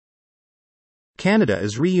Canada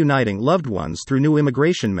is reuniting loved ones through new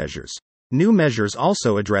immigration measures. New measures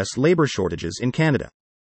also address labor shortages in Canada.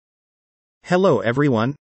 Hello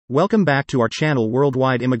everyone. Welcome back to our channel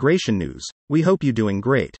Worldwide Immigration News. We hope you're doing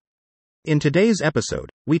great. In today's episode,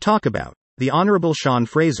 we talk about the Honourable Sean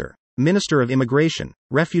Fraser, Minister of Immigration,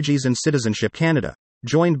 Refugees and Citizenship Canada,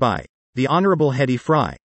 joined by the Honourable Hedy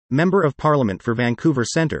Fry, Member of Parliament for Vancouver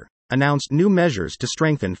Centre, announced new measures to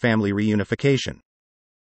strengthen family reunification.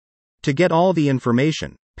 To get all the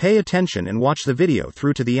information, pay attention and watch the video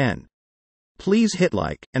through to the end. Please hit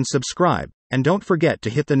like and subscribe, and don't forget to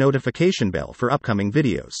hit the notification bell for upcoming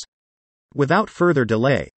videos. Without further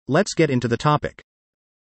delay, let's get into the topic.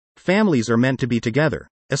 Families are meant to be together,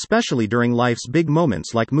 especially during life's big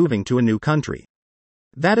moments like moving to a new country.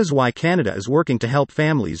 That is why Canada is working to help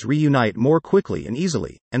families reunite more quickly and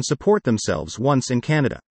easily, and support themselves once in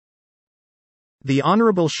Canada. The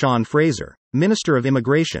Honourable Sean Fraser, Minister of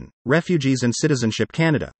Immigration, Refugees and Citizenship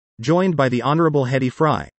Canada, joined by the Honourable Hedy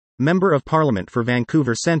Fry, Member of Parliament for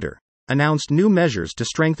Vancouver Centre, announced new measures to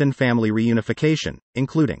strengthen family reunification,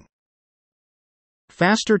 including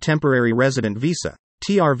faster temporary resident visa,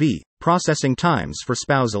 TRV, processing times for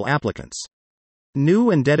spousal applicants. New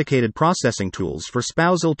and dedicated processing tools for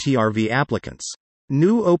spousal TRV applicants.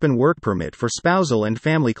 New open work permit for spousal and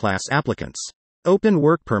family class applicants. Open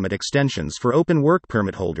work permit extensions for open work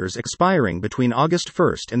permit holders expiring between August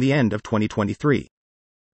 1st and the end of 2023.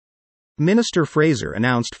 Minister Fraser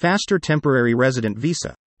announced faster temporary resident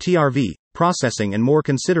visa, TRV, processing and more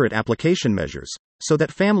considerate application measures, so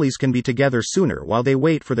that families can be together sooner while they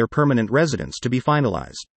wait for their permanent residence to be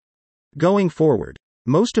finalized. Going forward,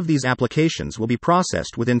 most of these applications will be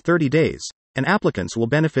processed within 30 days, and applicants will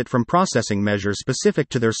benefit from processing measures specific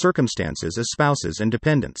to their circumstances as spouses and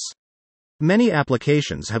dependents. Many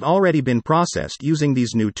applications have already been processed using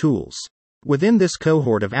these new tools. Within this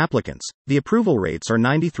cohort of applicants, the approval rates are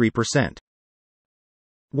 93%.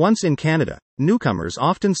 Once in Canada, newcomers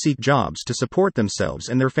often seek jobs to support themselves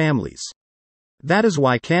and their families. That is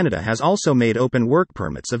why Canada has also made open work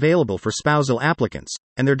permits available for spousal applicants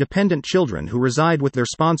and their dependent children who reside with their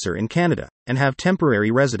sponsor in Canada and have temporary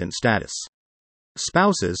resident status.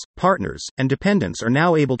 Spouses, partners, and dependents are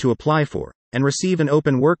now able to apply for and receive an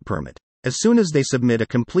open work permit as soon as they submit a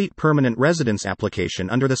complete permanent residence application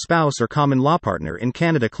under the Spouse or Common Law Partner in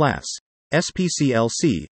Canada class,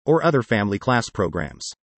 SPCLC, or other family class programs.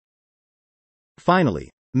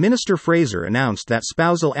 Finally, Minister Fraser announced that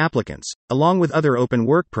spousal applicants, along with other open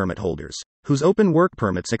work permit holders, whose open work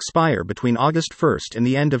permits expire between August 1st and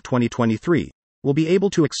the end of 2023, will be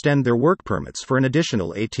able to extend their work permits for an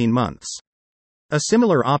additional 18 months. A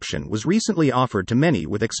similar option was recently offered to many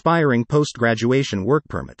with expiring post-graduation work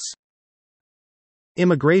permits.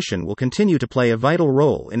 Immigration will continue to play a vital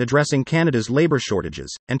role in addressing Canada's labour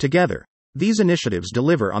shortages, and together, these initiatives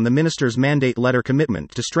deliver on the Minister's mandate letter commitment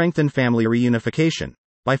to strengthen family reunification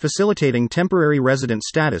by facilitating temporary resident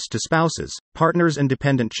status to spouses, partners and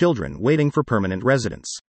dependent children waiting for permanent residence.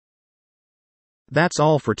 That's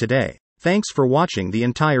all for today. Thanks for watching the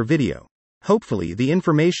entire video. Hopefully the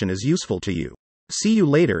information is useful to you. See you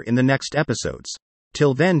later in the next episodes.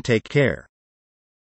 Till then, take care.